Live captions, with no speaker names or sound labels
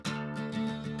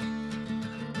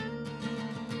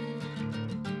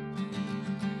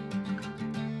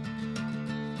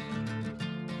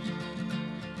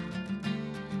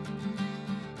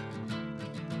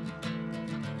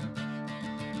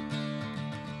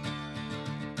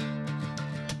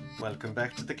Welcome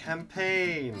back to the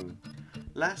campaign!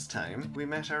 Last time we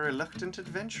met our reluctant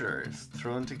adventurers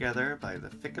thrown together by the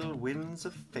fickle winds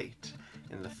of fate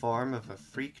in the form of a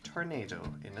freak tornado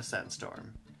in a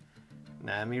sandstorm.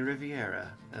 Nami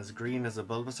Riviera, as green as a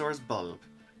Bulbasaur's bulb,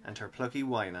 and her plucky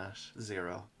Wynot,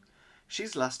 Zero.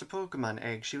 She's lost a Pokemon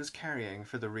egg she was carrying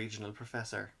for the regional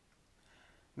professor.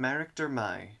 Marek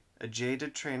Dermai, a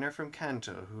jaded trainer from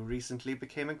Kanto who recently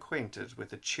became acquainted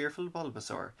with a cheerful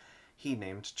Bulbasaur he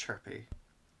named Chirpy.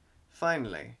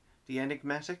 Finally, the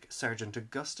enigmatic Sergeant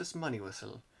Augustus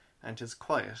Moneywhistle and his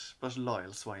quiet but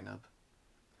loyal Swinub.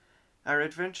 Our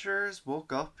adventurers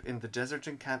woke up in the desert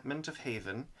encampment of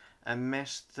Haven and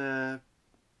met the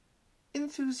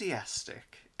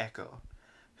enthusiastic Echo,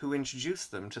 who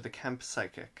introduced them to the camp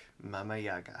psychic, Mama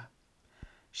Yaga.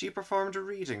 She performed a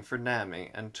reading for Nami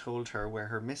and told her where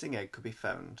her missing egg could be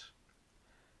found.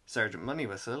 Sergeant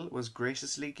Moneywhistle was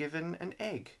graciously given an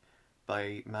egg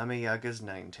by Mama Yaga's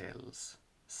Ninetales,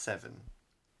 7.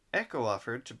 Echo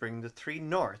offered to bring the three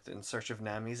north in search of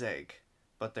Nami's egg,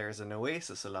 but there's an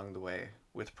oasis along the way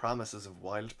with promises of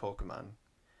wild Pokemon.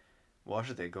 What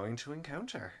are they going to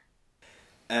encounter?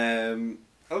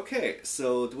 Okay,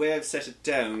 so the way I've set it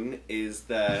down is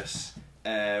that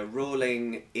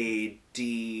rolling a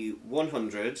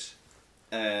D100,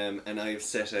 and I've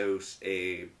set out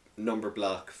a number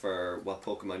block for what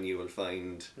Pokemon you will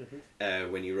find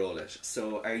when you roll it.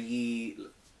 So are ye...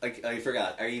 I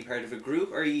forgot, are you part of a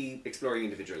group or are you exploring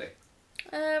individually?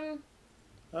 I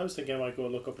was thinking I might go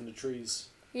look up in the trees.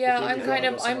 Yeah,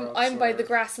 I'm by the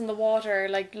grass and the water,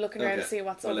 like looking around to see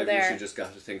what's over there. Well, you just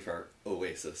got a thing for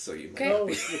Oasis, so you might No,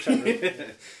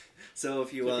 whichever. So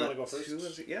if you want to go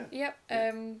first? yeah. Yep.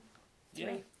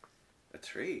 Yeah. A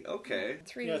 3, okay.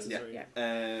 3. Yeah, it's a 3.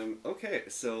 Yeah. Okay,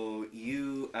 so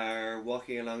you are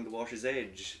walking along the water's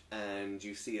edge and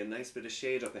you see a nice bit of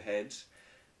shade up ahead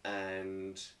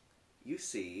and you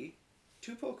see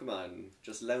 2 Pokemon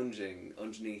just lounging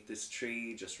underneath this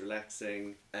tree, just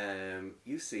relaxing.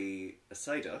 You see a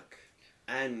Psyduck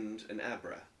and an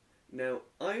Abra. Now,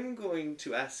 I'm going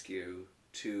to ask you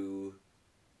to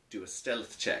do a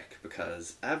stealth check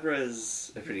because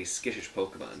Abra's a pretty skittish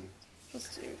Pokemon.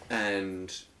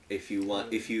 And if you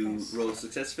roll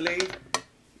successfully,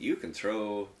 you can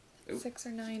throw... 6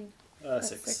 or 9.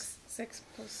 6. 6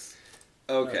 plus...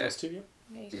 Okay. Plus 2, yeah?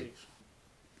 8.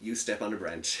 You step on a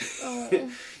branch.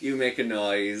 Oh. You make a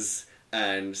noise,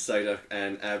 and Psyduck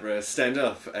and Abra stand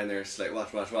up, and they're just like,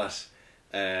 what?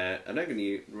 And I'm going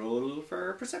to roll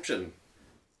for perception.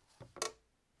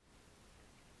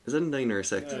 Is that a 9 or a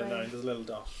 6? 9, there's a little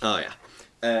dot. Oh, yeah.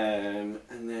 And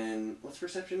then, what's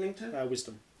perception linked to?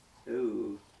 Wisdom.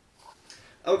 Ooh.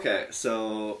 Okay,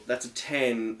 so that's a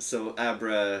 10, so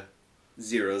Abra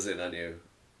zeroes in on you.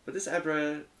 But this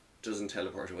Abra doesn't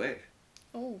teleport away.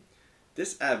 Oh.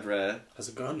 This Abra... Has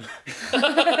a gun.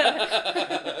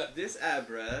 This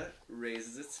Abra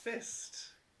raises its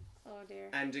fist. Oh dear.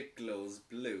 And it glows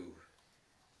blue.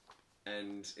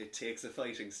 And it takes a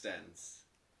fighting stance.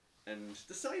 And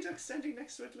the Psyduck standing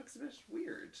next to it looks a bit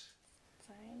weird.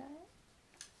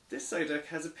 This Psyduck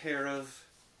has a pair of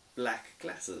black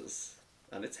glasses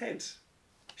on its head,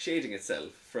 shading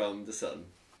itself from the sun.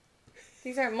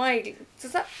 These aren't my...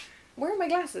 Where are my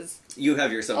glasses? You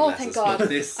have your sunglasses. Oh, thank God. But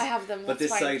this, I have them. But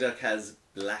this fine. Psyduck has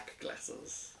black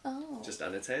glasses. Oh. Just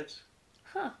on its head.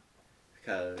 Huh.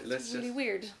 Let's really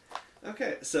weird.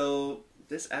 Okay, so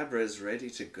this Abra is ready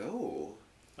to go.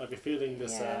 I have a feeling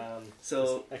this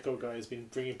So this Echo guy has been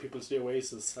bringing people to the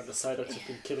Oasis and the Psyducks have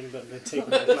been killing them and taking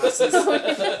their glasses.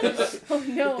 Oh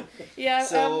no. Yeah,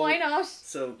 why not?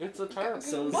 So it's a term.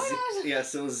 So why not? Yeah,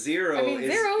 so Zero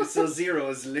Zero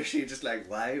is literally just like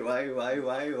why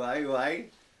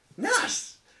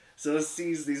not? So it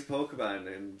sees these Pokemon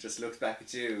and just looks back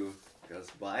at you, goes,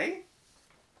 why?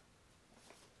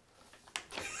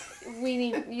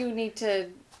 You need to...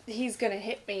 He's gonna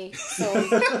hit me, so...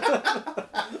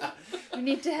 You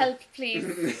need to help, please.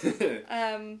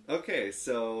 Okay,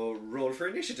 so roll for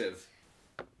initiative.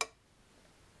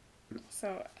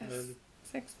 So,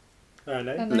 6. 9.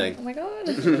 9. Oh my God.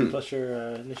 Plus your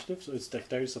initiative, so it's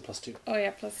dexterity, so plus 2. Oh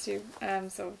yeah, plus 2.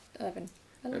 So 11.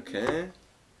 Okay.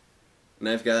 And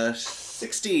I've got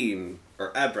 16.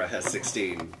 Or Abra has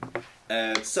 16.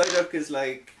 Psyduck is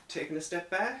like taking a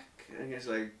step back and he's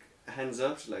like hands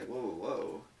up, like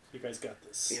whoa. You guys got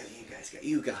this. Yeah,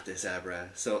 you got this, Abra.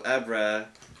 So Abra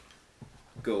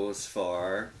goes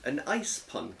for an ice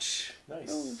punch.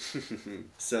 Nice. Oh.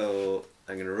 So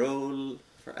I'm gonna roll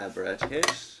for Abra to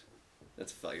hit.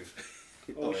 That's 5.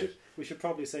 We should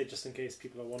probably say, just in case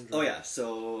people are wondering. Oh yeah,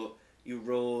 so you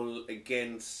roll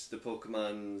against the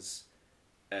Pokemon's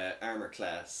armor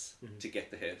class to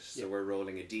get the hit. So we're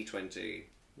rolling a d20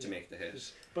 to make the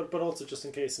hit. But also just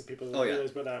in case some people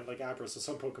realize, but like Abra, so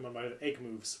some Pokemon might have egg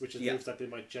moves, which is moves that they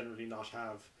might generally not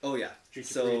have. Oh yeah.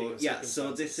 So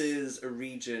this is a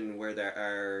region where there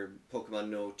are Pokemon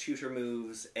know tutor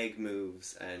moves, egg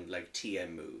moves, and like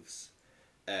TM moves.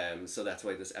 So that's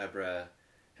why this Abra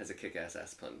has a kick-ass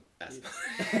ice punch. It's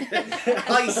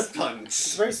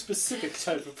a very specific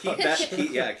type of punch.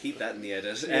 Keep that in the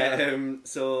edit. Yeah.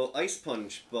 So ice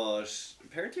punch, but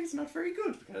apparently it's not very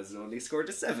good because it only scored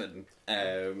a 7.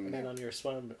 And then on your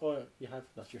swine, you have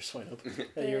not your swine up.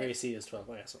 Your AC is 12.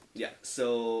 Oh yeah, so. Yeah.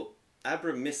 So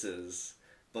Abra misses,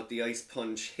 but the ice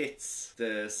punch hits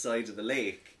the side of the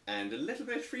lake and a little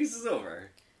bit freezes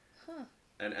over. Huh.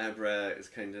 And Abra is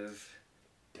kind of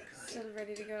still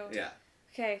ready to go. Yeah.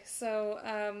 Okay, so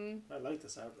I like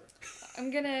this Abra.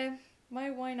 I'm gonna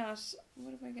why not?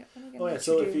 What am I getting? Oh yeah,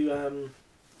 so if you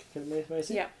can I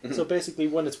see? Yeah. So basically,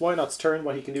 when it's Why Not's turn,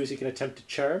 what he can do is he can attempt to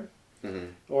charm,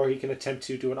 or he can attempt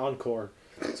to do an encore.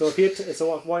 So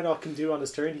what Why Not can do on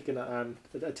his turn, he can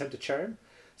attempt to charm.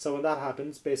 So when that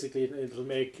happens, basically it'll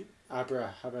make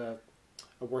Abra have a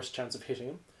worse chance of hitting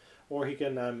him, or he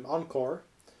can encore,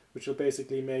 which will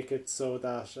basically make it so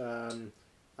that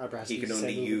Abra has he can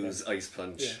only use Ice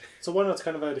Punch. Yeah. So Why Not's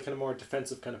kind of more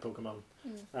defensive kind of Pokemon.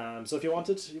 So if you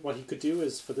wanted, what he could do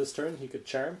is for this turn he could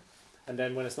charm, and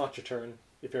then when it's not your turn,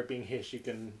 if you're being hit, you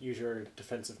can use your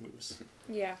defensive moves.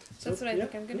 Yeah, that's what I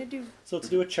think I'm gonna do. So to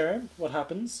do a charm, what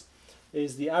happens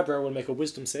is the Abra will make a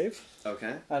Wisdom save.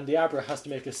 Okay. And the Abra has to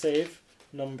make a save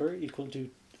number equal to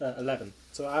 11.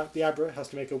 So the Abra has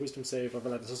to make a Wisdom save of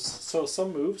 11. So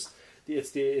some moves,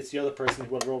 it's the other person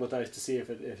who will roll the dice to see if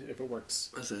it works.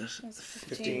 What's it?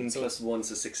 15 plus 1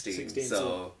 is 16.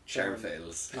 So charm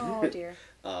fails. Oh dear.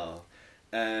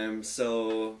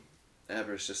 So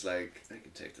Abra's just like, I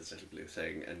can take this little blue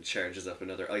thing, and charges up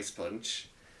another Ice Punch,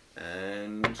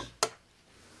 and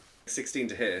 16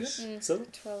 to hit. So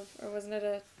 12, or wasn't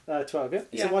it a 12?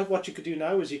 Yeah. So what you could do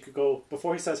now is you could go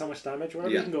before he says how much damage,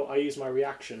 whatever. You can go, I use my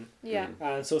reaction. Yeah.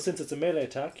 And so since it's a melee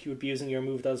attack, you would be using your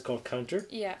move that is called counter.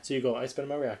 Yeah. So you go, I spend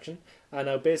my reaction, and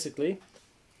now basically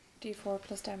D4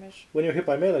 plus damage. When you're hit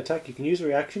by melee attack, you can use a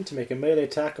reaction to make a melee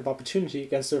attack of opportunity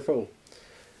against their foe.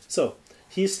 So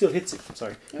he still hits you.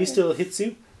 Sorry, he still hits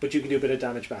you, but you can do a bit of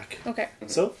damage back. Okay.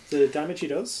 So the damage he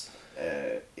does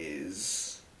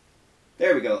is,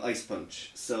 there we go, Ice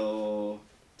Punch. So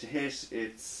to hit,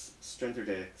 it's Strength or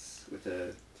Dex with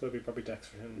a. So it'd be probably Dex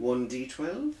for him.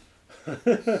 1d12.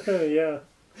 Yeah.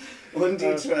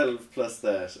 1d12 plus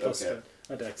that. Plus okay.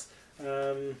 A Dex.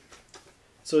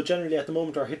 So generally, at the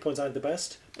moment, our hit points aren't the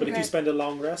best. But if you spend a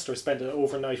long rest or spend an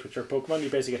overnight with your Pokemon, you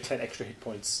basically get 10 extra hit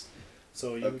points.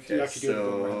 So you actually do it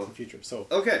more in the future. So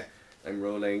okay, I'm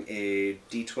rolling a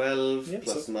d12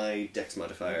 plus my Dex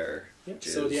modifier. Yeah.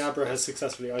 So the Abra has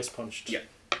successfully Ice Punched. Yeah.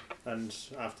 And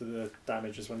after the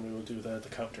damage is when we will do the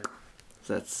counter.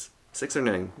 So that's 6 or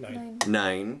 9?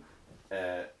 9.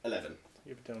 11.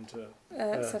 You're down to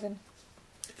 7.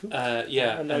 Cool.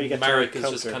 Yeah, and now you get Marek is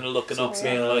just kind of looking up,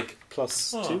 saying like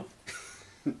plus 2.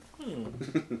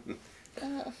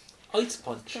 Ice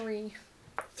Punch.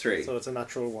 3. So it's a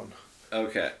natural 1.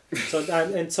 Okay. So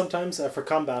and sometimes for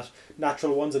combat,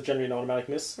 natural 1s are generally an automatic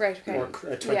miss. Right. Okay. Or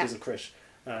 20s a crit.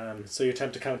 So you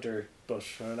attempt to counter, but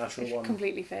a natural 1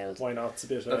 completely failed. Why not? It's a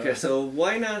bit. Okay, so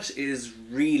Why Not is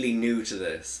really new to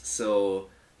this. So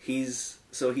he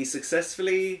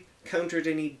successfully countered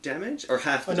any damage or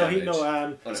half the damage.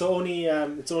 No. So only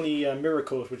it's only Mirror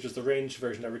Coat, which is the range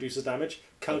version that reduces damage.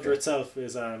 Counter itself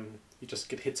is you just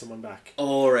get hit someone back.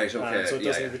 Oh right, okay. So it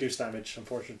doesn't reduce damage,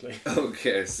 unfortunately.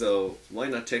 Okay, so Why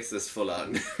Not takes this full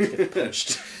on. Get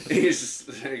punched. He's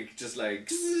just like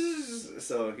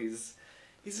so he's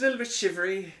a little bit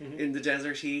shivery in the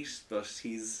desert heat, but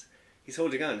he's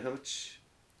holding on. How much?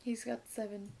 He's got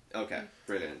 7. Okay,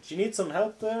 brilliant. Do you need some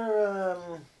help there,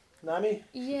 Nami?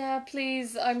 Yeah,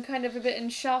 please. I'm kind of a bit in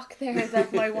shock there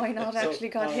that my Why Not actually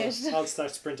got hit. I'll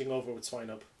start sprinting over with Swine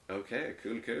Up. Okay,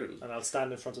 cool. And I'll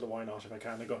stand in front of the Why Not if I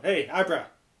can and go, hey, Abra!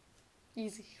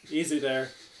 Easy there.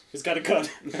 He's got a gun.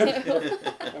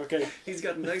 Okay. He's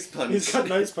got a nice punch.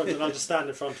 And I'll just stand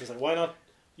in front of him and say, Why Not?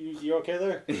 You okay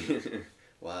there?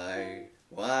 Why?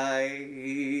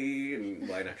 And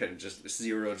Why Not kind of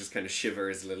Zero just kind of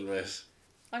shivers a little bit.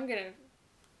 I'm gonna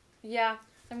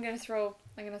throw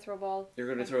a ball. You're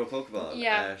gonna throw a Pokeball?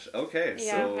 Yeah. Okay,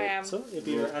 yeah, so... I am. So it'd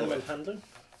be your animal handling.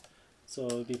 So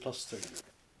it'll be plus 3.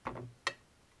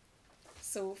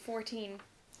 So 14.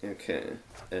 Okay.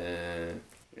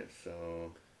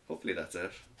 So hopefully that's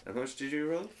it. And how much did you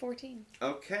roll? 14.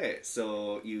 Okay,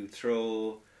 so you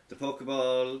throw the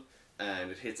Pokeball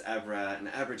and it hits Abra, and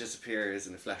Abra disappears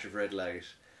in a flash of red light.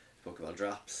 The Pokeball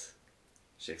drops,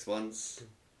 shakes once,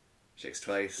 shakes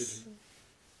twice,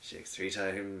 shakes 3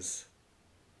 times.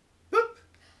 Boop!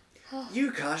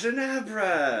 You caught an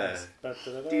Abra! Nice.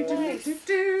 So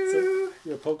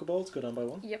your Pokeballs go down by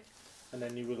 1. Yep. And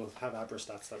then you will have Abra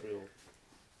stats that will...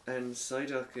 And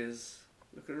Psyduck is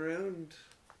looking around,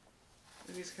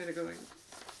 and he's kind of going,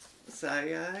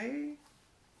 Psy-Eye?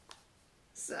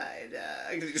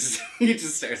 Psyduck. He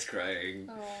just starts crying.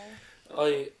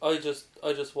 Oh. I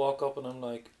just walk up and I'm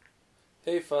like,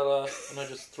 hey fella, and I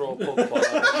just throw a Pokeball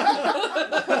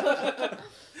at him.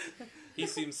 He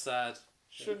seems sad.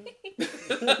 Sure.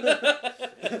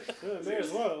 May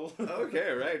as well.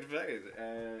 Okay, right.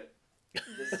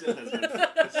 This still has been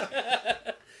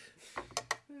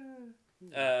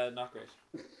not great.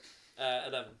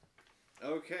 11.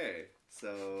 Okay,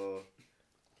 so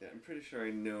yeah, I'm pretty sure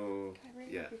I know. I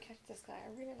really hope you catch this guy. I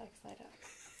really like Psyduck.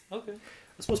 Okay.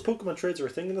 I suppose Pokemon trades are a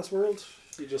thing in this world.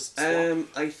 You just swap.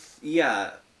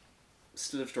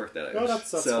 Still have to work that out. No, that's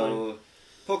so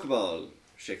fine. Pokeball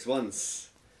shakes once,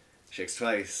 shakes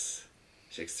twice,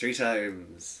 shakes 3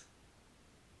 times.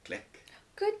 Click.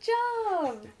 Good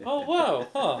job. Oh wow,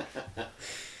 huh?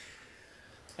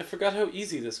 I forgot how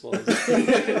easy this was.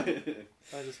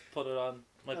 I just put it on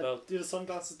my belt. Do the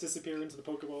sunglasses disappear into the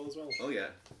Pokeball as well? Oh yeah.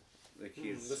 Like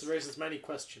he's... This raises many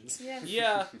questions. Yes.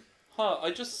 Yeah. Huh,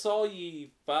 I just saw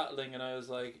ye battling and I was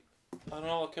like, I don't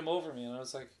know what came over me and I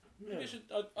was like, maybe I should,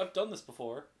 I've done this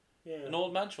before. Yeah. An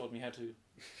old man showed me how to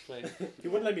play. He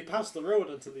wouldn't let me pass the road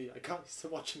until I can't to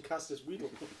watch him cast his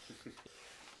Weedle.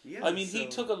 Yeah, I mean, he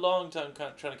took a long time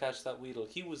trying to catch that Weedle.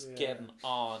 He was getting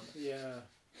on. Yeah.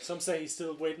 Some say he's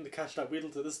still waiting to catch that Weedle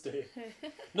to this day.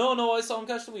 No, I saw him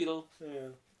catch the Weedle. Yeah.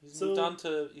 He's moved on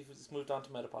to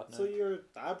Metapod now. So you're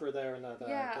Abra there and that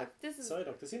this is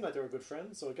Psyduck. They seem like they were good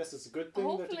friends, so I guess it's a good thing.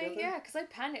 Hopefully, yeah, because I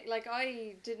panicked. Like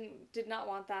I did not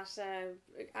want that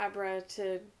Abra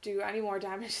to do any more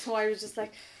damage, so I was just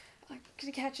like, I'm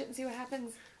gonna catch it and see what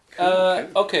happens.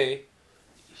 Okay.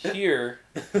 Here,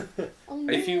 Oh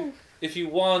no. if you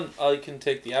want, I can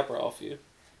take the Abra off you.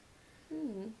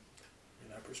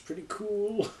 Abra's pretty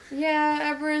cool.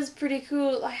 Yeah, Abra is pretty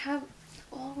cool. I have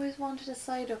always wanted a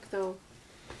Psyduck though.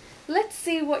 Let's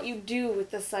see what you do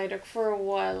with the Psyduck for a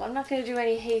while. I'm not going to do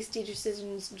any hasty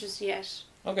decisions just yet.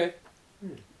 Okay.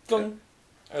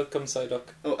 Out comes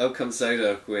Psyduck. Oh, out comes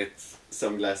Psyduck with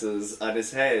sunglasses on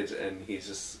his head, and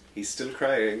he's still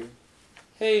crying.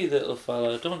 Hey, little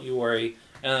fella, don't you worry.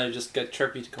 And I just get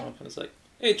Chirpy to come up and it's like,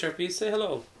 hey, Chirpy, say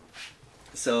hello.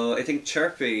 So I think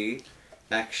Chirpy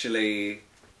actually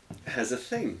has a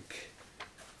think,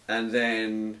 and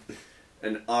then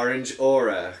an orange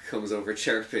aura comes over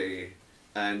Chirpy,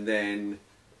 and then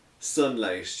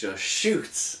sunlight just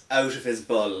shoots out of his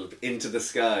bulb into the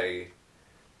sky,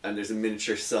 and there's a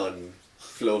miniature sun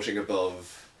floating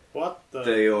above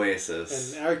the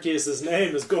oasis. And Arceus'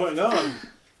 name is going on.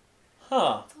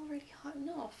 Huh. It's already hot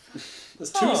enough.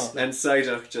 There's two. And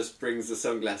Psyduck just brings the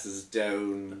sunglasses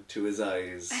down to his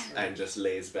eyes and just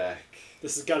lays back.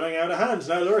 This is getting out of hand.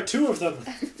 Now there are 2 of them.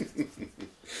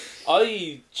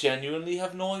 I genuinely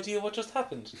have no idea what just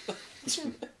happened.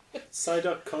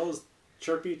 Psyduck caused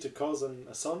Chirpy to cause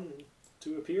a sun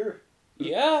to appear.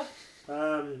 Yeah.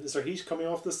 Is there heat coming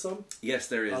off this sun? Yes,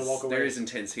 there is. There is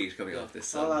intense heat coming off this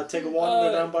sun. I'll take a walk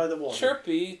and go down by the water.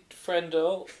 Chirpy,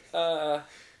 friendo,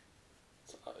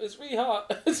 it's really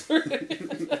hot.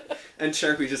 And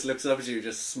Chirpy just looks up at you,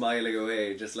 just smiling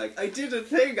away, just like, I did a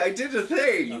thing!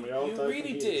 You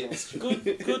really did.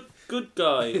 Good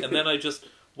guy. And then I just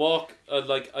walk,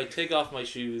 I take off my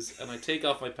shoes, and I take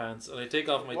off my pants, and I take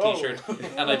off my t-shirt,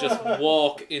 and I just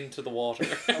walk into the water.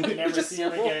 And we never see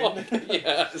him again.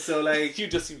 Yeah. So, like, you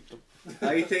just...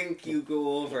 I think you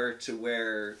go over to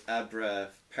where Abra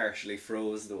partially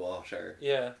froze the water.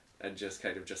 Yeah. And just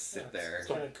kind of sit there. It's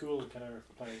kind of cool kind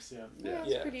of place, Yeah,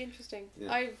 it's pretty interesting.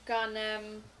 Yeah. I've gone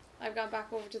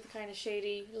back over to the kind of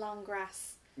shady long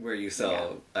grass where you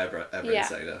saw Abra and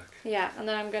Psyduck. Yeah, and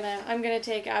then I'm gonna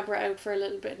take Abra out for a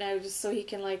little bit now, just so he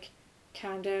can like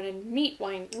calm down and meet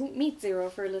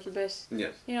Zero for a little bit. Yeah,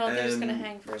 you know, they're just gonna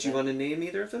hang for a bit. Do you want to name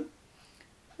either of them,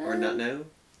 or not now?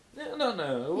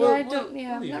 No. Yeah, I don't.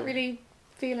 I'm not really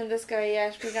feeling this guy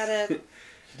yet. We gotta.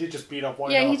 He did just beat up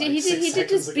one. Yeah, he did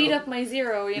just beat up my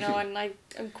Zero, you know, and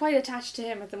I'm quite attached to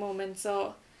him at the moment.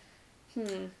 So,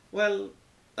 Well,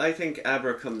 I think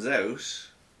Abra comes out,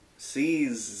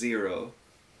 sees Zero,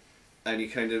 and he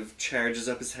kind of charges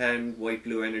up his hand, white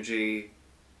blue energy,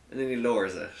 and then he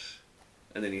lowers it,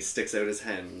 and then he sticks out his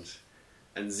hand,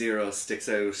 and Zero sticks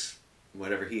out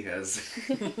whatever he has.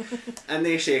 And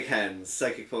they shake hands,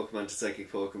 psychic Pokemon to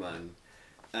psychic Pokemon.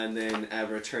 And then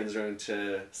Abra turns around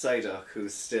to Psyduck,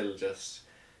 who's still just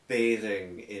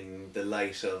bathing in the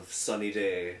light of sunny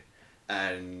day.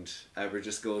 And Abra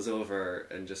just goes over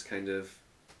and just kind of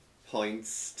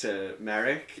points to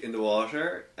Marek in the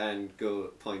water and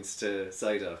points to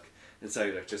Psyduck. And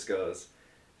Psyduck just goes,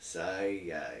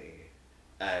 Psy-yi.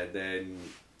 And then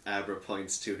Abra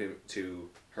points to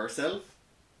herself.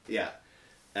 Yeah.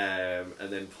 And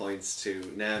then points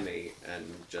to Nami and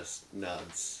just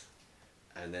nods.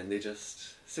 And then they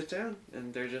just sit down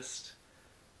and they're just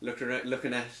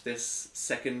looking at this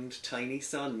second tiny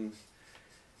sun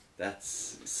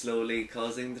that's slowly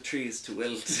causing the trees to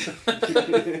wilt.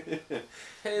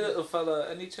 Hey little fella,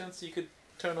 any chance you could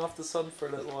turn off the sun for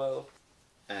a little while?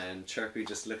 And Chirpy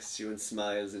just looks at you and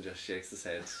smiles and just shakes his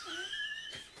head.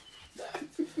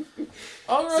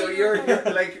 Alright. So you're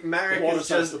like, Marek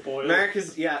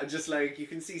is just like, you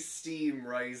can see steam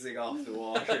rising off the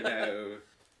water now.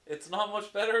 It's not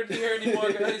much better in here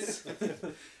anymore, guys.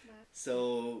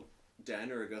 So,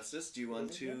 Dan or Augustus, do you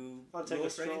want to I'll take roll a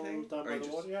for stroll anything? down Or by the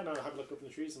just- water. Yeah, no, have a look up in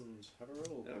the trees and have a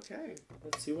roll. Okay.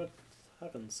 Let's see what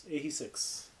happens.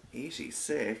 86.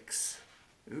 86.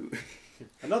 Ooh.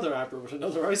 Another Abra with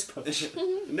another ice punch.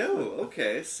 No,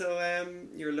 okay. So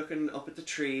you're looking up at the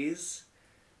trees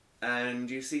and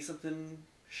you see something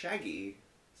shaggy,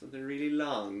 something really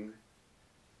long,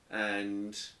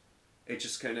 and it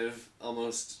just kind of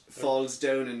almost falls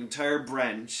down an entire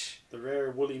branch. The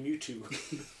rare woolly Mewtwo.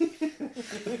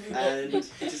 And it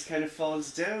just kind of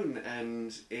falls down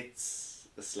and it's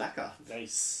a Slackoth.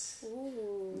 Nice.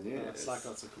 Ooh. Yes.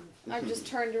 Slackoths are cool. I've just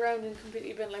turned around and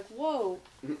completely been like, whoa.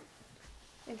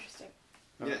 Interesting.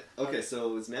 Yeah. Okay.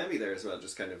 So is Nami there as well,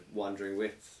 just kind of wandering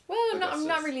with? Well, I'm not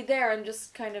Augustus? really there. I'm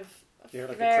just kind of You're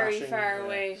like a very crashing, far yeah.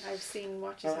 away. I've seen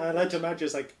watches. I like to imagine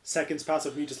it's like seconds pass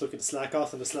of me just looking at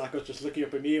Slackoth and the Slackoth just looking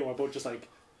up at me and we're both just like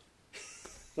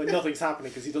nothing's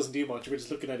happening because he doesn't do much. We're just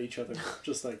looking at each other,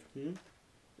 just like,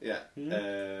 Yeah. Hmm?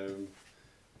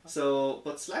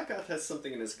 But Slackoth has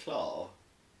something in his claw.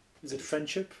 Is it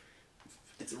friendship?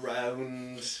 It's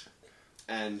round,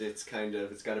 and it's got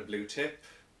a blue tip.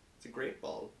 It's a great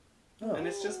ball, Oh. and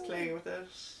it's just playing with it.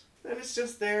 And it's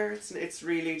just there. It's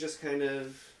really just kind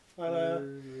of.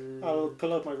 I'll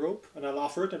pull out my rope and I'll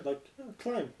offer it and like,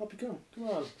 climb, up you come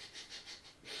on.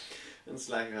 And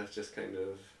Slackoth just kind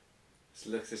of just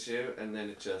looks at you, and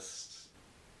then it just.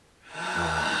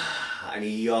 And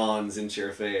he yawns into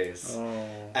your face. Oh.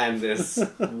 And this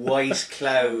white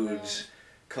cloud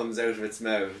comes out of its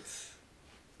mouth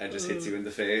and just hits you in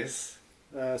the face.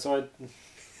 So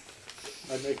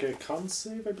I make a con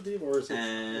save, I believe, or is it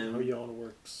how yawn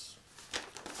works?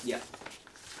 Yeah.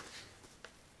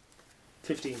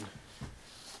 15.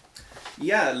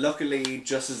 Yeah, luckily,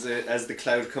 just as the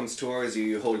cloud comes towards you,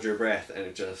 you hold your breath and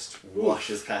it just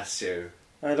washes past you.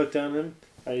 I look down at him,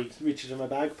 I reach into my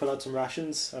bag, pull out some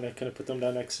rations, and I kind of put them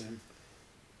down next to him.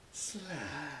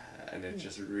 And it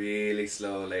just really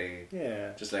slowly,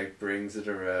 Yeah. just like brings it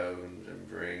around and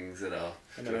brings it up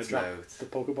And to then I its drop mouth. the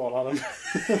Pokeball on him.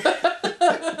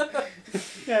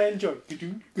 Yeah, enjoy.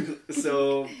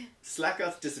 So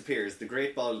Slackoth disappears. The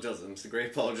Great Ball doesn't. The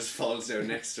Great Ball just falls down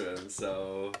next to him.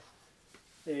 So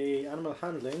A animal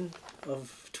handling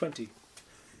of 20.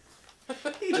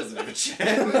 he doesn't have a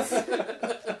chance.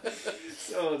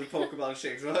 So the Pokeball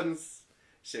shakes once,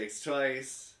 shakes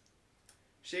twice,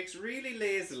 shakes really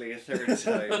lazily a third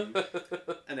time,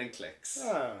 and then clicks.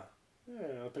 Yeah,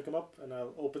 I'll pick him up and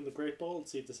I'll open the Great Ball and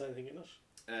see if there's anything in it.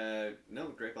 No,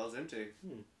 Great Ball's empty.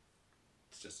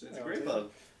 It's Yeah, a Great Ball.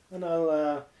 And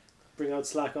I'll bring out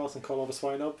Slackoth and call over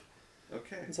Swinub.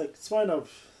 Okay. It's like, Swinub,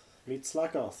 meet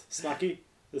Slackoth. Slacky,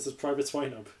 this is Private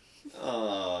Swinub.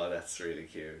 Oh, that's really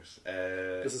cute.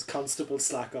 This is Constable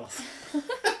Slackoth.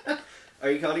 Are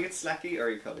you calling it Slacky or are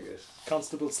you calling it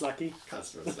Constable Slacky,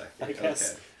 Constable Slacky? I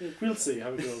guess. We'll see how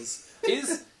it goes.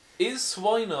 Is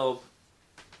Swinub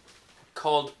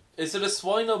called? Is it a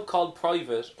Swinub called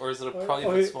Private, or is it a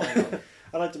private Swinub?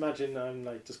 I like to imagine I'm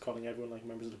like just calling everyone like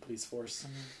members of the police force.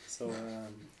 So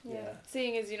yeah.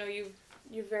 Seeing as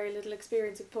you've very little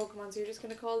experience with Pokemon, so you're just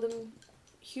going to call them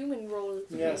human role.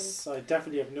 Yes, I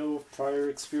definitely have no prior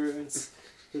experience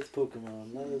with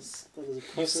Pokemon. That is a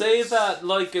perfect... You say that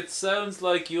like it sounds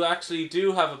like you actually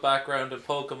do have a background in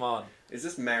Pokemon. Is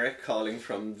this Merrick calling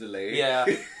from the lake? Yeah.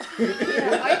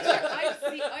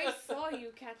 I saw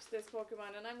you catch this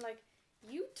Pokemon, and I'm like,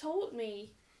 you told me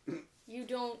you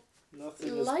don't.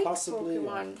 Nothing is like possibly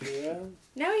Pokemon. Yeah.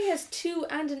 Now he has 2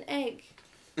 and an egg.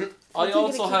 I'm I thinking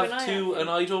also to keep have an eye two, on and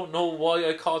I don't know why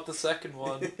I caught the second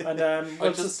one. And I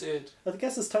well, just did. I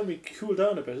guess it's time we cool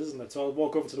down a bit, isn't it? So I'll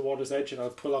walk over to the water's edge and I'll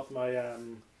pull up my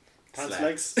pants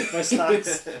legs, my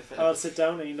slacks. And I'll sit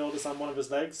down, and you notice on one of his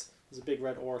legs there's a big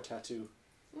red oar tattoo.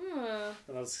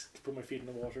 And I'll just put my feet in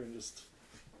the water and just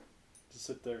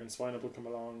sit there, and Swinub will come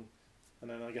along, and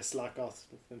then I guess slack off,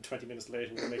 and 20 minutes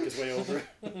later we'll make his way over.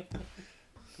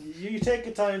 You take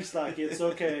your time, Slacky, it's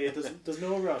okay. There's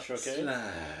no rush, okay?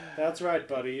 That's right,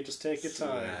 buddy, you just take your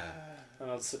time.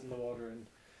 And I'll sit in the water, and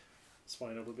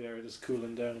Swinub will be there just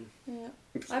cooling down. Yeah.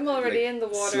 I'm already in the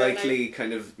water. Slightly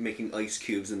kind of making ice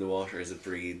cubes in the water as it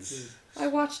breathes. I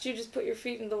watched you just put your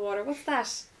feet in the water. What's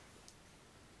that?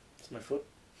 It's my foot.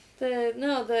 That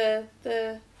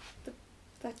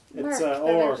mark It's that I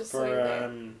Or just for signed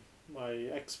there. my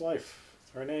ex-wife.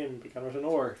 Her name began with an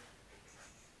Or.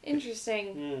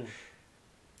 Interesting.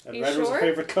 And You red was her sure?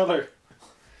 favourite colour.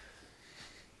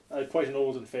 I had quite an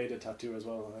old and faded tattoo as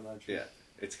well, I imagine. Yeah,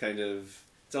 it's kind of...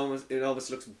 it almost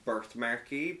looks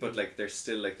birthmarky, but like there's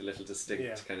still like the little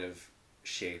distinct kind of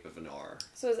shape of an R.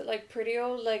 So is it like pretty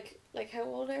old? Like how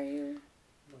old are you?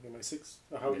 Like am I 6?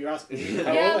 How you asking?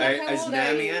 How Yeah, old? Like, how Is old are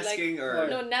Nami you? asking Like- or?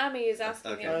 No, Nami is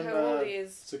asking Okay. him how old he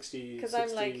is. 60, 'Cause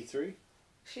I'm like- 63?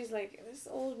 She's like, this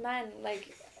old man,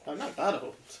 like... I'm not that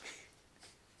old.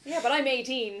 Yeah, but I'm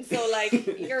 18, so like,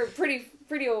 you're pretty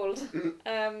old.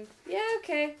 Yeah,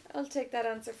 okay, I'll take that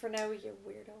answer for now, you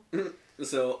weirdo.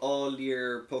 So all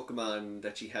your Pokemon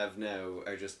that you have now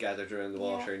are just gathered around the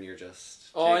water, and you're just...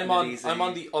 Oh, taking it easy. I'm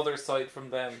on the other side from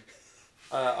them.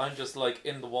 I'm just like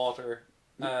in the water,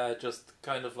 just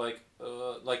kind of like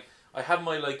I have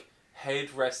my like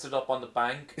head rested up on the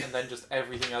bank, and then just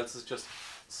everything else is just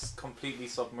completely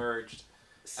submerged,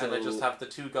 and I just have the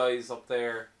two guys up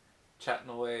there chatting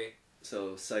away.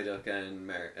 So Psyduck and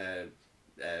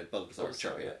Bulbasaur.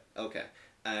 Sorry, yeah. Okay,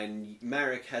 and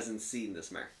Marek hasn't seen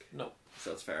this mark. No.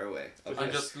 So it's far away. Okay.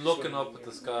 I'm just looking up at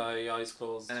the sky, eyes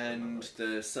closed. And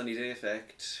the sunny day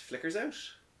effect flickers out,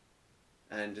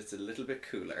 and it's a little bit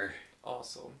cooler.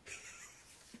 Awesome.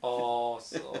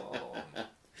 Awesome.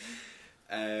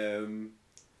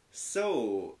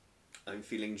 So I'm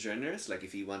feeling generous, like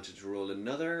if you wanted to roll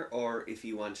another, or if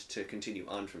you wanted to continue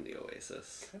on from the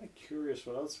Oasis. Kind of curious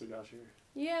what else we got here.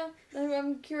 Yeah,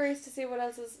 I'm curious to see what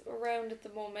else is around at the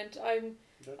moment. Okay.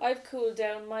 I've cooled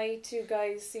down. My two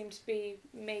guys seem to be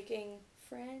making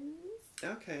friends.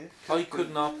 Okay. I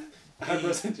could not I be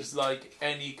wasn't just- like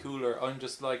any cooler. I'm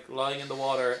just like lying in the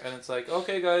water, and it's like,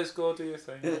 okay, guys, go do your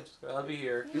thing. I'll be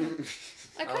here.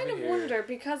 I I'll kind be of here. wonder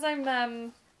because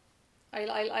I'm I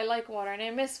like water and I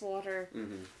miss water.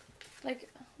 Mm-hmm.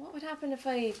 Like, what would happen if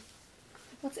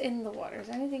what's in the water? Is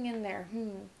there anything in there?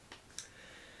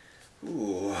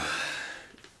 Ooh.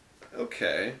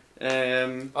 Okay.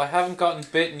 I haven't gotten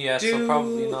bitten yet, so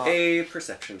probably Do not. a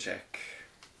perception check.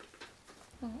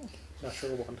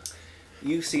 Natural one.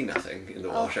 You see nothing in the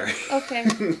Oh. water. Okay,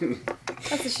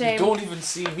 that's a You shame. don't even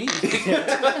see me.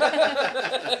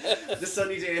 The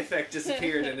sunny day effect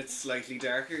disappeared and it's slightly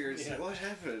darker. You're just like, what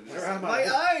happened? Where am My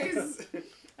I? eyes!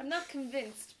 I'm not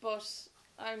convinced, but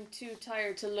I'm too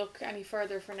tired to look any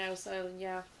further for now. So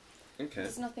yeah, Okay.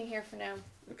 there's nothing here for now.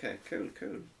 Okay, cool.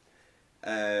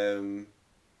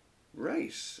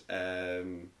 Right.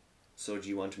 So do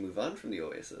you want to move on from the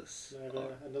Oasis? Can I have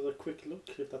Or- another quick look,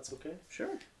 if that's okay?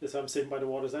 Sure. If I'm sitting by the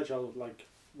water's edge, I'll like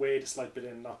wade a slight bit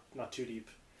in, not too deep,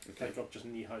 Okay. like up just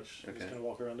knee height. I'm Okay. just gonna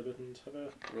walk around a bit and have a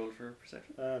Roll for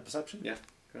perception. perception. Yeah.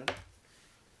 Go on.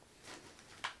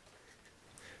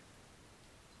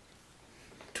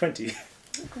 20.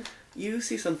 You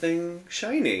see something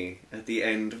shiny at the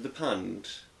end of the pond,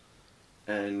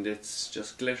 and it's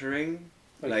just glittering.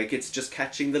 Like it's just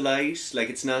catching the light. Like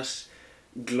it's not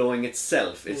glowing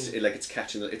itself. It's like it's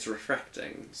catching. It's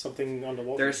refracting. Something on the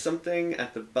water. There's something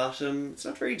at the bottom. It's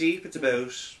not very deep. It's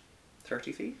about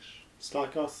 30 feet.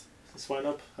 Slackoth, swine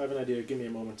up. I have an idea. Give me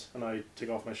a moment, and I take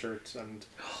off my shirt and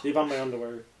leave on my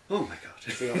underwear. Oh my god.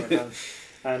 Take off my pants,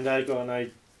 and I go and I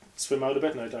swim out a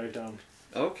bit and I dive down.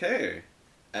 Okay.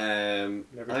 Never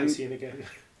to be I'm seen again.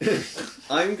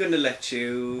 I'm gonna let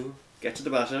you get to the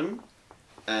bottom,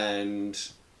 and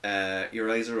your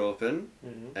eyes are open,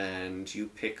 Mm-hmm. and you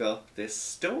pick up this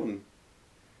stone.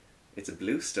 It's a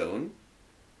blue stone,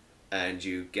 and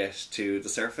you get to the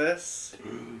surface,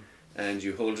 and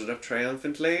you hold it up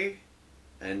triumphantly,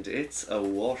 and it's a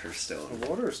water A stone.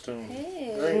 water stone.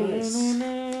 Hey. Very nice.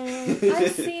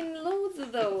 I've seen loads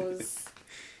of those.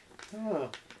 Oh,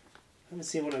 I haven't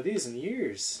seen one of these in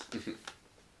years.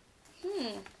 Hmm.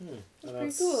 And pretty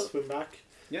I'll cool. swim back.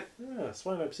 Yeah. Yeah,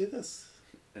 swine up. See this?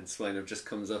 And Swinub just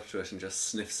comes up to it and just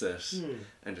sniffs it,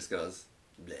 and just goes,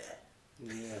 bleh.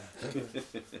 Yeah.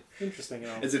 Interesting.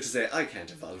 As if to say, I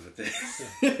can't evolve with this.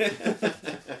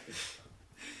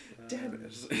 Damn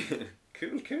it.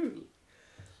 Cool.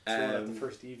 The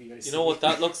first Eevee I see. You know what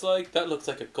that looks like? That looks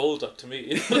like a Golduck to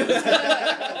me.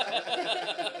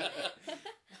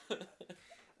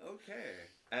 Okay.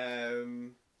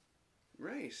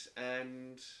 Right,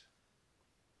 and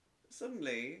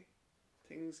suddenly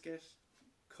things get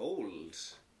cold.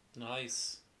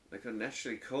 Nice. Like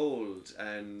unnaturally cold,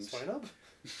 and Sign up.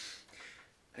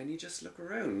 and you just look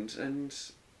around and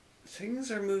things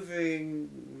are moving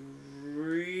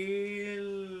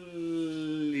really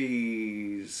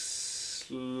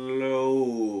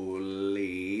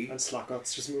slowly. And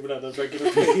Slackot's just moving at a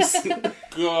regular pace.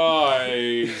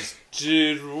 Guys,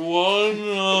 did one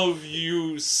of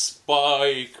you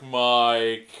spike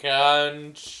my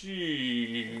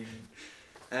canteen?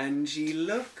 And you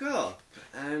look up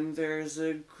and there's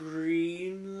a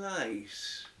green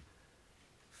light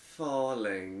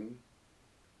falling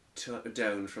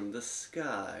down from the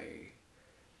sky.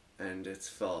 And it's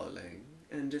falling,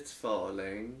 and it's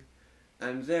falling,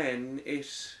 and then it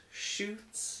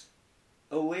shoots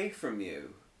away from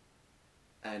you.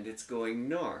 And it's going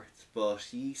north,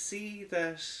 but you see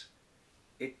that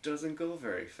it doesn't go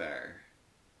very far.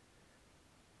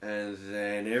 And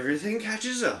then everything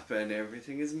catches up and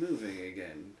everything is moving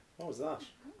again. What was that?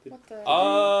 What the?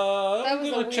 I'm That was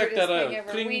the gonna check weirdest that thing out.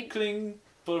 ever. Cling, cling,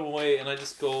 put them away, and I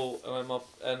just go and I'm up,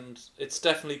 and it's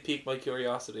definitely piqued my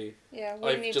curiosity. Yeah, we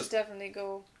I've need just- to definitely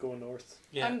go. Going north.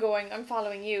 Yeah. I'm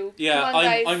following you. Yeah, Come on,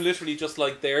 guys. I'm literally just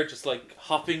like there, just like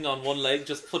hopping on one leg,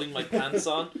 just putting my pants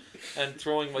on and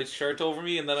throwing my shirt over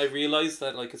me, and then I realise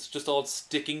that like it's just all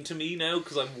sticking to me now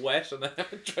because I'm wet and I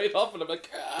haven't dried off, and I'm like,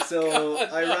 So, God,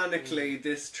 no." ironically,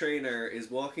 this trainer is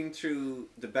walking through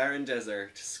the barren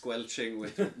desert, squelching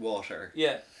with water.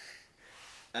 Yeah,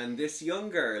 And this young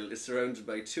girl is surrounded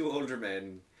by two older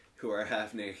men who are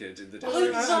half naked in the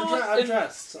Oh, desert. I'm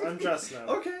dressed. I'm dressed now.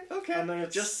 Okay. And then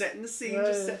it's- Just setting the scene, Yeah,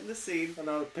 just yeah. setting the scene. And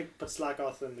I'll put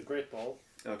Slackoth in the Great Ball,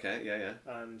 Okay, yeah.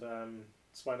 and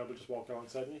Swinub will just walk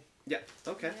alongside me. Yeah,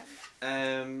 okay.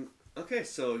 Okay,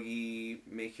 so you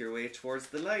make your way towards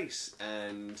the light,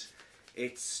 and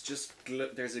it's just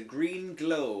there's a green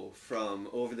glow from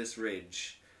over this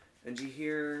ridge, and you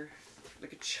hear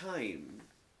like a chime,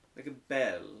 like a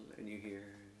bell, and you hear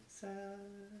sa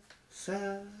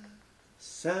sa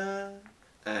sa,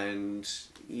 and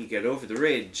you get over the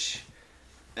ridge,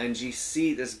 and you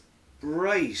see this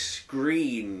bright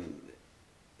green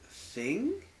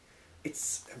thing.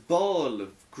 It's a ball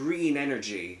of green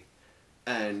energy,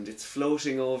 and it's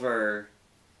floating over.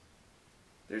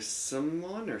 There's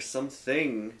someone or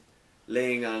something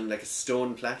laying on like a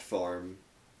stone platform,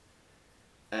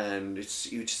 and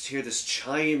you just hear this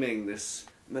chiming, this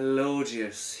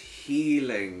melodious,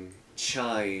 healing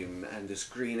chime, and this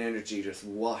green energy just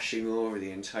washing over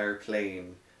the entire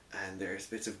plain. And there's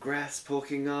bits of grass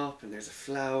poking up, and there's a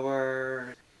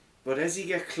flower. But as you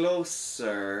get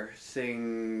closer,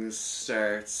 things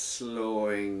start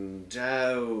slowing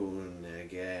down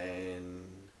again.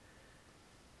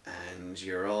 And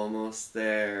you're almost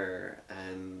there,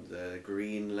 and the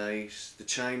green light, the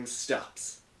chime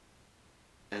stops.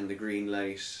 And the green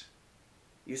light,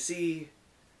 you see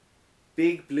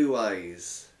big blue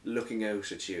eyes looking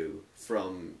out at you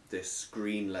from this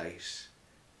green light.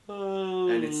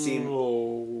 And it seemed...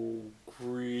 Oh,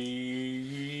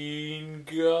 green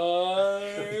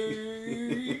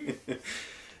guy.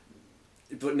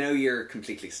 But now you're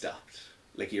completely stopped.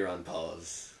 Like you're on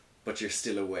pause. But you're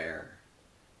still aware.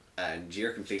 And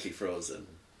you're completely frozen.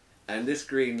 And this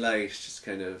green light just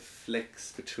kind of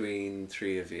flicks between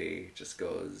three of you. Just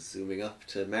goes zooming up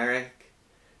to Marek,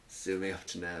 zooming up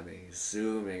to Nami,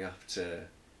 zooming up to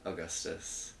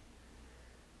Augustus.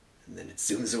 And then it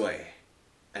zooms away.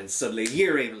 And suddenly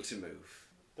you're able to move.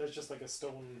 There's just like a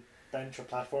stone bench or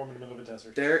platform in the middle of a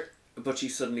desert. But you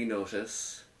suddenly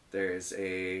notice there's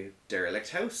a derelict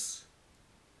house.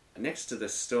 Next to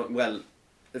this stone, well,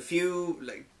 a few,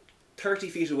 like 30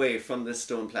 feet away from this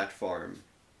stone platform,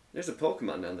 there's a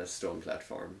Pokemon on this stone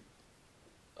platform.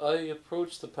 I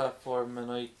approach the platform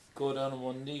and I go down on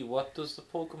one knee. What does the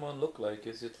Pokemon look like?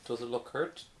 Does it look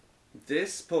hurt?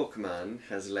 This Pokemon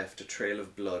has left a trail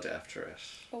of blood after it.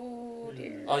 Oh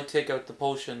dear. I take out the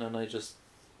potion and I just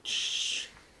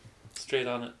straight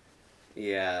on it.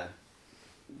 Yeah.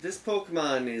 This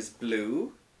Pokemon is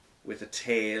blue, with a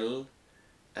tail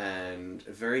and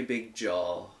a very big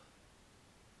jaw.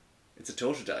 It's a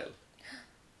Totodile.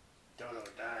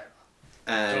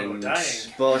 And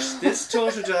Totodile. but this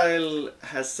Totodile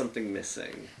has something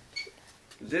missing.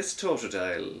 This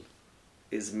Totodile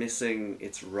is missing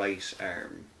its right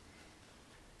arm.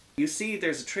 You see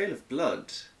there's a trail of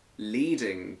blood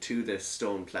leading to this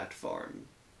stone platform,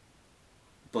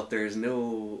 but there's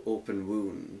no open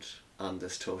wound on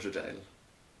this totodile.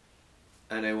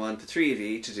 And I want the three of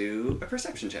you to do a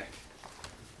perception check.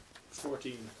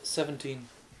 14. 17.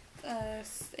 8, I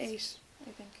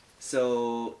think.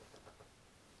 So,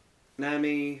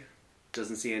 Nami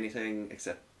doesn't see anything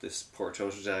except this poor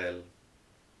totodile.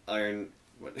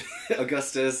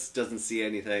 Augustus doesn't see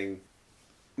anything.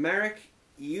 Marek,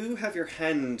 you have your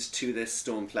hand to this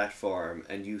stone platform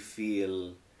and you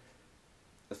feel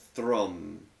a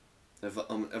thrum, a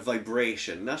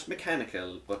vibration, not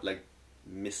mechanical, but like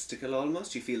mystical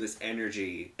almost. You feel this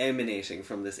energy emanating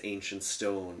from this ancient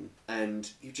stone, and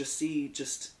you just see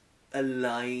a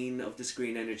line of this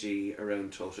green energy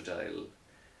around Totodile.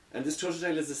 And this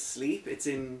Totodile is asleep.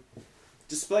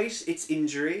 Despite its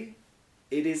injury,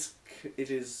 it is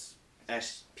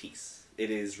at peace. It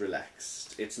is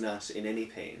relaxed. It's not in any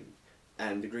pain.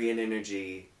 And the green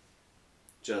energy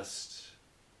just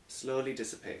slowly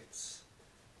dissipates.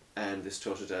 And this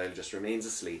Totodile just remains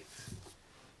asleep.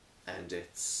 And the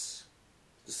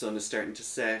sun is starting to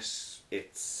set.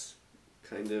 It's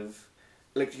kind of,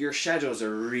 like, your shadows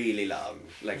are really long.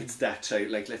 Like, it's that type,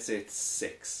 like, let's say it's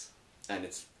 6. And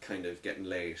it's kind of getting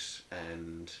late.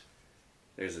 And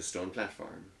there's a stone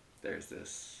platform. There's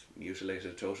this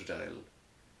mutilated Totodile.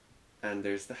 And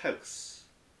there's the house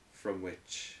from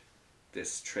which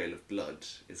this trail of blood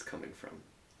is coming from.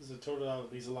 Is it Totodile?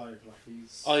 He's alive.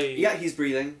 Yeah, he's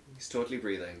breathing. He's totally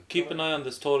breathing. Keep an eye on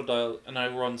this Totodile, and I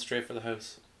run straight for the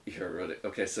house. You're running.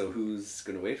 Okay, so who's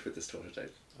going to wait with this Totodile?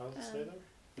 I'll stay there.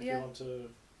 If yeah. you want to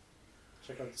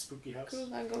check out the spooky house.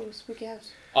 Cool, I'll go spooky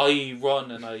house. I run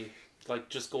and I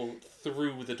just go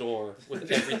through the door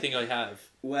with everything I have.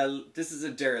 Well, this is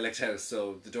a derelict house,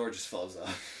 so the door just falls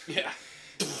off. Yeah.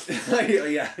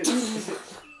 Yeah.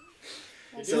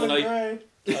 So I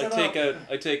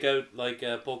take out like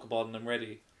a Pokeball and I'm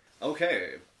ready.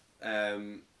 Okay.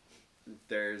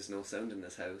 There's no sound in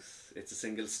this house. It's a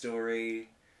single story.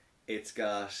 It's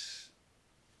got,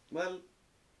 well,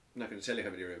 I'm not going to tell you how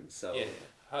many rooms. So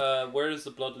yeah. Where is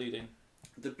the blood leading?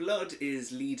 The blood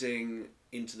is leading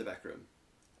into the back room.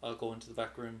 I'll go into the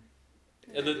back room.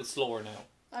 A little slower now.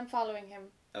 I'm following him.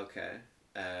 Okay.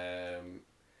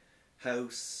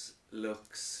 House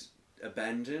looks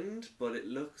abandoned, but it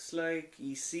looks like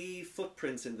you see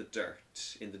footprints in the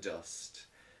dirt, in the dust.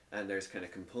 And there's kind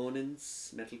of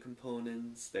components, metal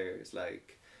components. There's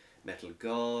like metal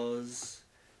gauze.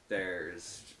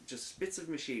 There's just bits of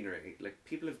machinery. Like,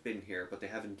 people have been here, but they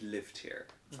haven't lived here.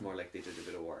 It's more like they did a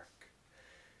bit of work.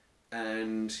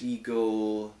 And you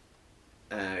go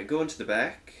into the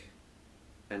back,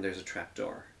 and there's a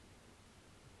trapdoor.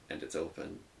 And it's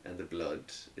open, and the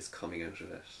blood is coming out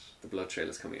of it. The blood trail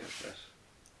is coming out of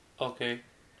it. Okay.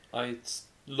 I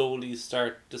slowly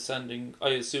start descending.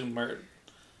 I assume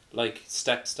like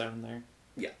steps down there.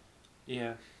 Yeah.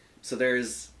 Yeah. So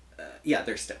there's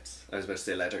steps. I was about to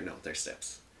say ladder. No, there's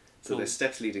steps. So Cool. there's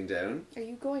steps leading down. Are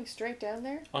you going straight down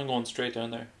there? I'm going straight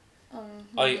down there.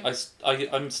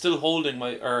 Mm-hmm. I'm still holding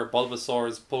my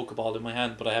Bulbasaur's Pokeball in my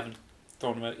hand, but I haven't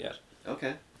thrown him out yet.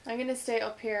 Okay. I'm gonna stay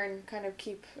up here and kind of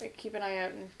keep an eye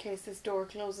out in case this door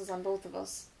closes on both of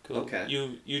us. Cool. Okay.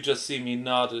 You just see me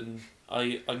nod, and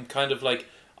I'm kind of like,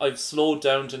 I've slowed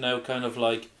down to now kind of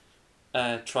like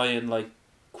try and like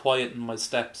quieten my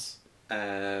steps.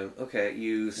 Okay,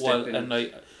 you step in. And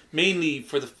I mainly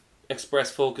for the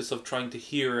express focus of trying to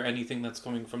hear anything that's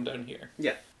coming from down here.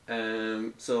 Yeah.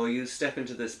 So you step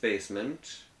into this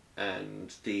basement,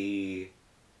 and the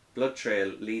blood trail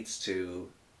leads to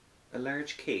a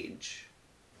large cage.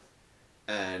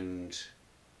 And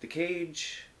the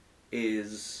cage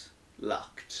is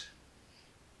locked.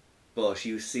 But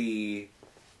you see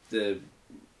the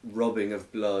rubbing of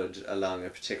blood along a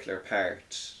particular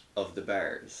part of the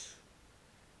bars.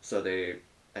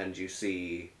 And you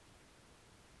see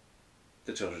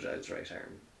the Totodile's right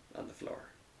arm on the floor.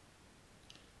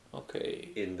 Okay.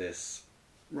 In this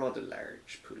rather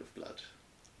large pool of blood.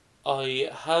 I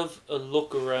have a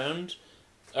look around,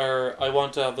 or I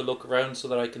want to have a look around so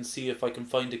that I can see if I can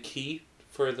find a key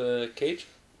for the cage.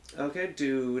 Okay,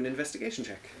 do an investigation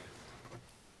check.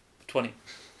 20.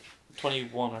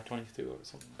 21 or 22 or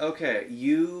something. Okay,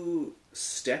 you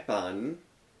step on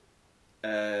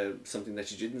something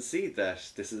that you didn't see,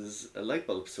 that this is a light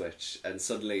bulb switch, and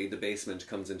suddenly the basement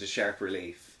comes into sharp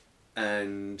relief.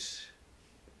 And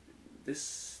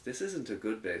this isn't a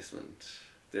good basement.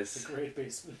 It's a great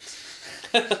basement.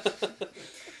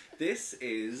 This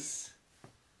is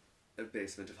a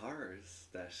basement of horrors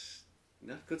that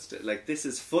not good stuff. Like, this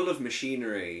is full of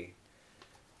machinery,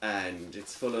 and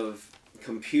it's full of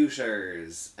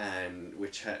computers, and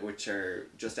which are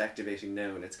just activating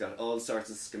now, and it's got all sorts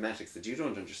of schematics that you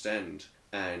don't understand.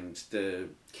 And the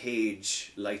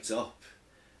cage lights up,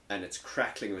 and it's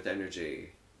crackling with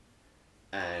energy,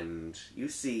 and you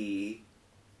see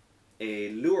a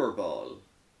lure ball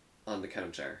on the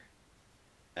counter,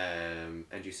 and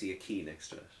you see a key next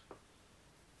to it.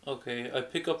 Okay, I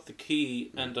pick up the key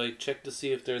and I check to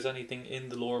see if there's anything in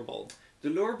the lure ball. The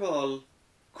lure ball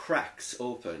cracks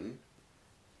open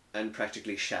and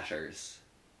practically shatters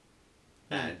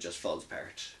and just falls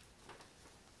apart.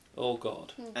 Oh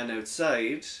god. And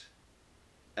outside,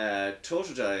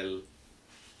 Totodile,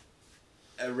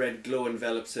 a red glow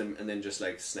envelops him and then just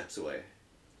like snaps away.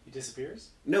 He disappears?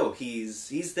 No,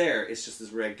 he's there. It's just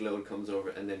this red glow comes over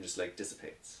and then just like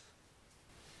dissipates.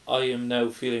 I am now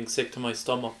feeling sick to my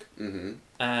stomach,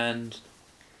 and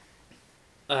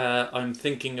I'm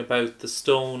thinking about the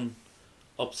stone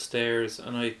upstairs,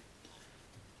 and I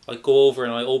go over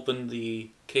and I open the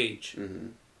cage,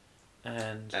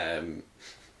 and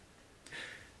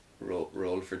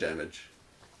roll for damage.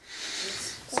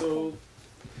 So,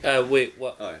 wait,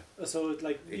 what? Oh, yeah. so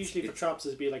like usually for traps,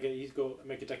 it'd be like you'd go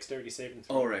make a dexterity saving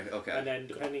throw. Oh, right, okay. And then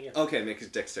depending. Okay, make a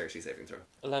dexterity saving throw.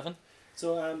 11.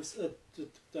 So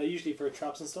usually for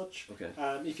traps and such. Okay.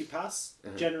 If you pass,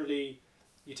 generally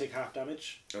you take half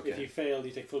damage. Okay. If you fail,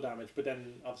 you take full damage. But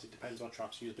then obviously it depends what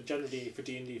traps you use. But generally for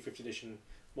D&D 5th edition,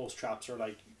 most traps are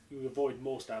like you avoid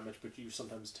most damage, but you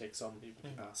sometimes take some even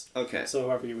if you pass. Okay. So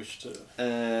however you wish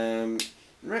to.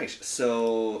 Right.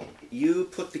 So you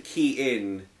put the key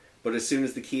in, but as soon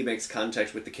as the key makes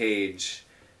contact with the cage,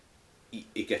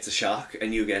 it gets a shock,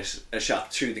 and you get a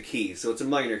shock through the key. So it's a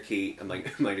minor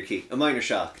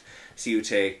shock. So you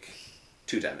take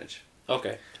 2 damage.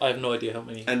 Okay, I have no idea how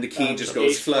many. And the key just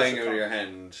goes flying out of your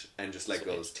hand and just like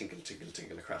goes tinkle, tinkle,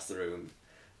 tinkle across the room,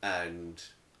 and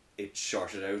it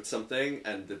shorted out something,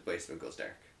 and the basement goes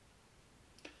dark.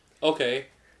 Okay,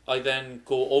 I then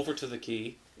go over to the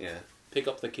key, Yeah. pick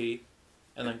up the key,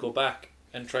 and then go back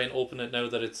and try and open it now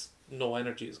that it's no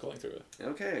energy is going through it.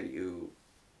 Okay, you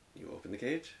open the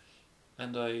cage.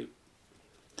 And I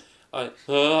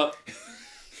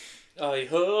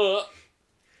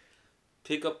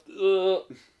pick up the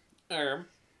arm.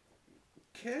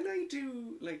 Can I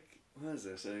do, like, what is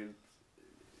it?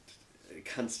 A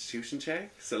constitution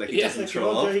check? So, like, it doesn't throw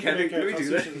up? Can we do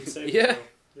that? Yeah.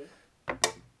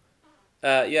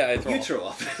 Yeah, I throw You up. throw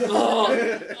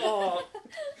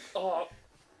up.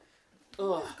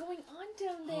 What's going on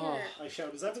down there? I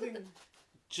shout, is everything...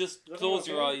 Just Is close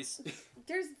everything your okay? eyes.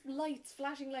 There's lights,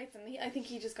 flashing lights, and I think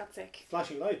he just got sick.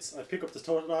 Flashing lights. I pick up the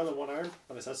Totodile in one arm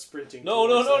and I start sprinting. No.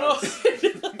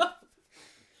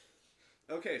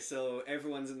 Okay, so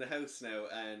everyone's in the house now,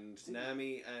 and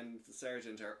Nami and the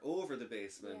sergeant are over the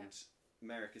basement.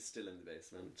 Marek is still in the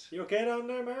basement. You okay down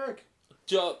there, Marek?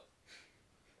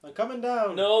 I'm coming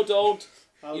down. No, don't.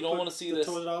 I'll You don't put want to see the this.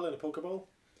 Totodile in a Pokeball.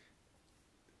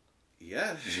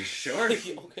 Yeah, sure.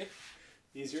 Okay.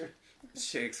 Easier.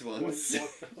 Shakes once,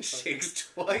 One-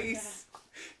 shakes twice,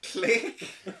 click,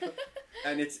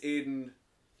 and it's in.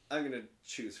 I'm gonna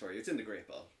choose for you. It's in the Great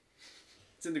Ball.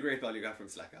 It's in the Great Ball you got from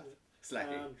Slacky.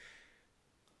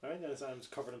 Alright, then I'm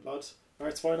covered in blood.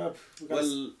 Alright, it's fine up.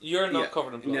 Well, You're not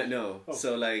covered in blood. No. Oh.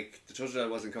 So, like, the Totodile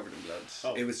wasn't covered in blood.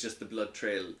 Oh. It was just the blood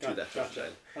trail to that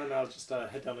Gotcha. Totodile. And I'll just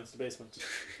head down into the basement.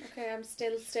 Okay, I'm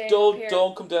still staying up here.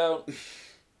 Don't come down.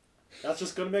 That's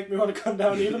just going to make me want to come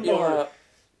down even more. Yeah.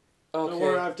 Don't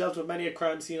worry, Okay. I've dealt with many a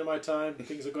crime scene in my time.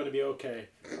 Things are going to be okay.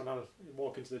 And I'll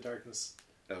walk into the darkness.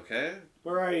 Okay.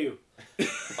 Where are you?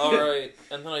 Alright.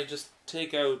 And then I just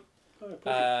take out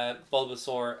Oh,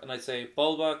 Bulbasaur and I say,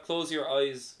 Bulba, close your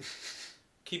eyes.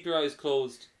 Keep your eyes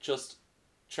closed. Just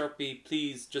chirpy,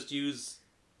 please. Just use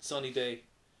Sunny Day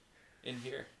in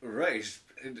here. Right.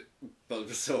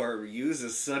 Bulbasaur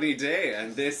uses Sunny Day,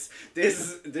 and this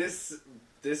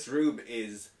room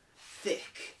is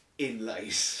thick in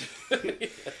light.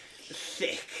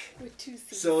 Thick. With 2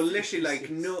 C's. So literally, like,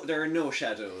 there are no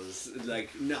shadows.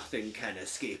 Like, nothing can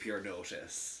escape your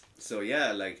notice. So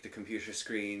yeah, like the computer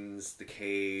screens, the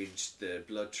cage, the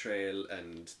blood trail,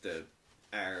 and the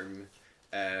arm,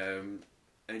 and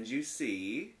you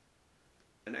see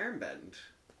an armband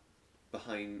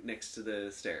next to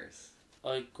the stairs.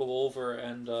 I go over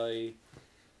and I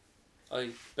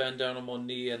bend down on one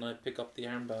knee and I pick up the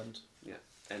armband. Yeah,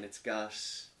 and it's got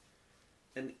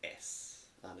an S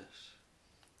on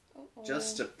it. Uh-oh.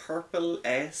 Just a purple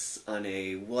S on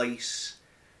a white,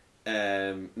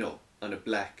 on a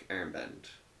black armband.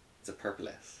 It's a purple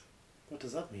S. what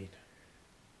does that mean?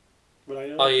 Will I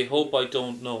know? I hope I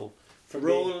don't know. From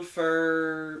Roll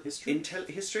for history?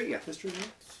 History, yeah. History, yeah.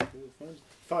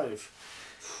 5.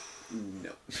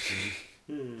 No.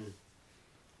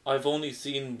 I've only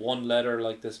seen one letter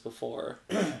like this before.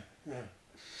 I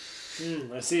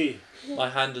see. My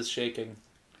hand is shaking.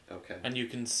 Okay. And you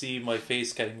can see my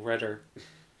face getting redder.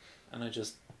 And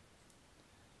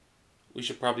we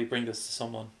should probably bring this to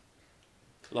someone.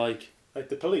 Like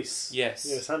the police? Yes.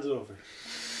 Yes, hand it over.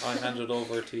 I hand it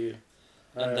over to you.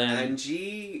 And then... And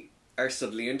ye are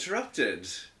suddenly interrupted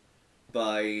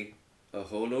by a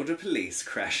whole load of police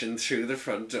crashing through the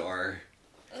front door.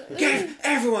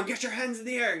 Everyone, get your hands in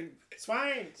the air!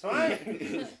 Swine!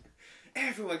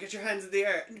 Everyone, get your hands in the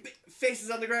air! Faces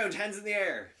on the ground, hands in the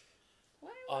air!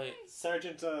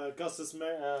 Sergeant Augustus Get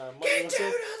down on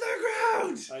the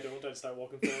ground! I don't. I start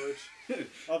walking forward.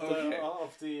 Of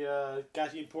the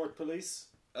Gattian Port Police.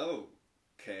 Oh,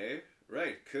 okay.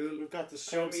 Right, cool. We've got this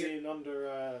crime scene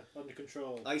under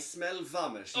control. I smell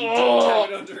vomit. You don't have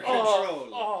it under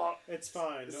control. It's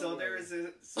fine. So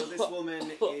this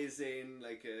woman is in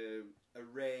like a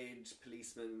arrayed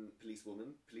police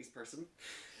person.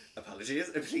 Apologies,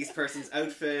 a police person's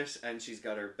outfit, and she's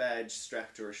got her badge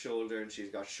strapped to her shoulder, and she's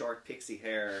got short pixie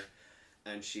hair,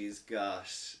 and she's got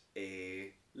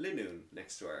a linoon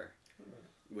next to her,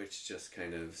 which just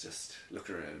kind of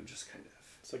looking around, just kind of.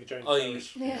 It's like a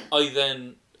giant Yeah. I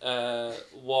then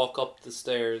walk up the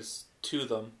stairs to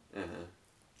them,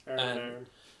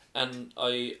 and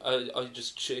I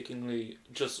just shakingly,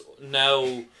 just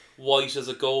now white as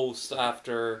a ghost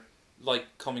after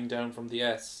like coming down from the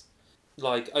S.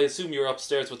 Like, I assume you're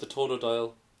upstairs with the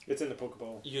Totodial. It's in the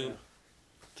Pokeball.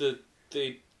 The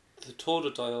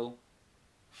Totodial.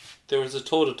 There was a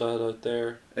Totodial out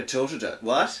there. A Totodial?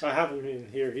 What? I have him in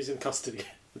here. He's in custody.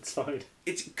 It's fine.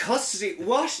 It's custody.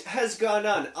 What has gone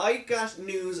on? I got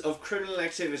news of criminal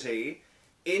activity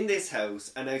in this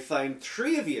house, and I find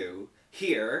 3 of you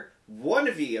here. One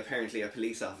of you apparently a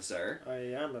police officer.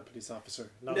 I am a police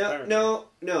officer. No,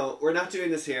 we're not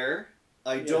doing this here.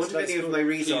 I don't have any of my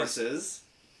resources.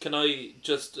 Please. Can I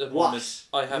just a What? moment?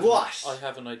 I have What? I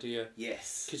have an idea.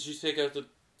 Yes. Could you take out the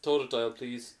Totodial,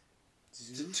 please?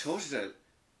 The Totodial.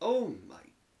 Oh my.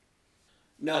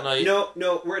 And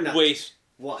No, we're not. Wait.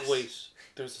 What? Wait.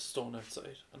 There's a stone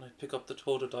outside, and I pick up the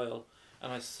Totodial,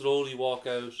 and I slowly walk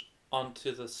out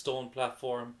onto the stone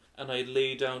platform, and I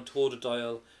lay down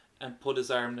Totodial and put his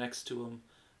arm next to him,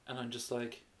 and I'm just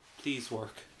like, please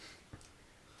work.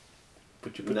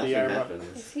 But you put Nothing the arm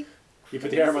happens. on. You put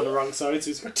the arm on the wrong side,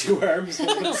 so he's got 2 arms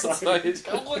on one side.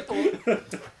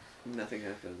 Nothing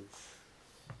happens.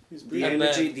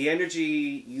 The The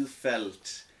energy you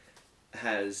felt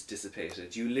has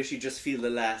dissipated. You literally just feel the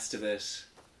last of it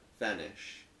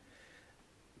vanish.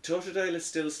 Totodile is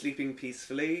still sleeping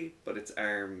peacefully, but its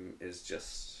arm is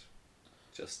just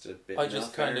a bit. I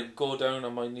just kind of go down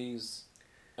on my knees,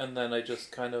 and then I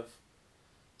just kind of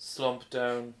slump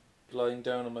down, lying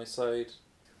down on my side.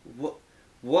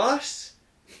 What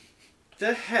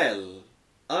the hell?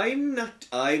 I'm not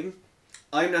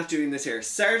doing this here.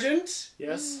 Sergeant?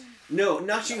 Yes? No,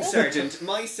 not you, Sergeant.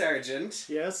 My sergeant.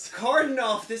 Yes? Cordon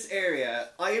off this area.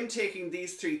 I am taking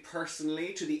these 3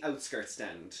 personally to the outskirts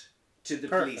stand. To the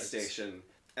police station.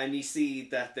 And you see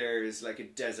that there's like a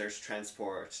desert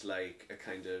transport, like a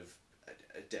kind of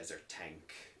a desert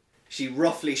tank. She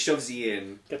roughly shoves you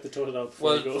in. Get the total out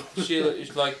before you go.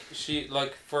 she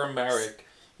for Merrick,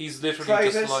 he's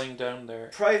literally just lying down there.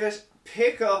 Private,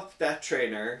 pick up that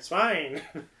trainer. It's fine.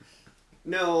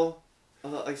 No,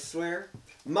 I swear.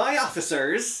 My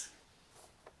officers,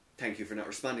 thank you for not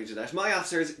responding to that. My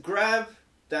officers, grab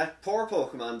that poor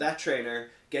Pokemon, that trainer,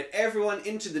 get everyone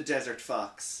into the Desert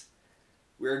Fox.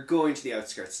 We're going to the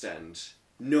outskirts stand.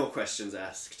 No questions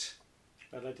asked.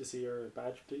 I'd like to see your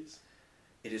badge, please.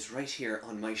 It is right here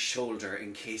on my shoulder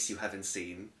in case you haven't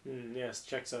seen. Yes,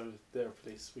 checks out there,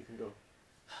 please. We can go.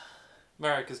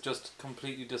 Merrick is just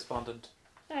completely despondent.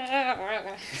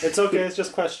 It's okay, it's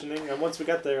just questioning, and once we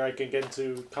get there I can get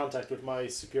into contact with my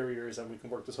superiors and we can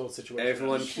work this whole situation out.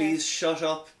 Everyone please shut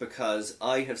up, because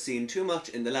I have seen too much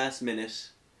in the last minute.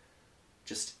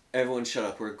 Just everyone shut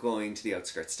up, we're going to the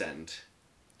outskirts stand.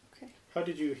 Okay. How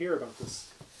did you hear about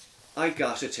this? I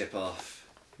got a tip off.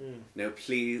 Now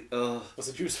please, Was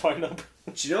it you sign up?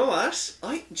 Do you know what?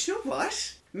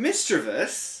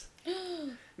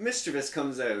 Mischievous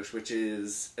comes out, which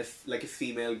is like a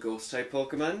female ghost type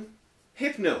Pokemon.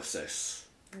 Hypnosis.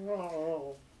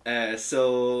 Oh.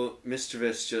 So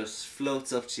Mischievous just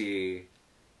floats up to you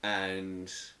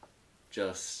and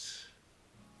just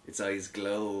its eyes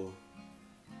glow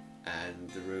and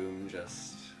the room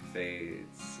just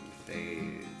fades and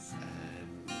fades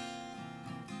and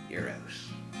you're out.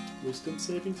 Wisdom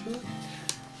saving throw?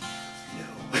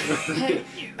 No.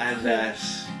 And that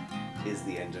is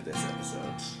the end of this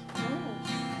episode.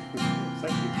 Oh.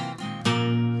 Thank you.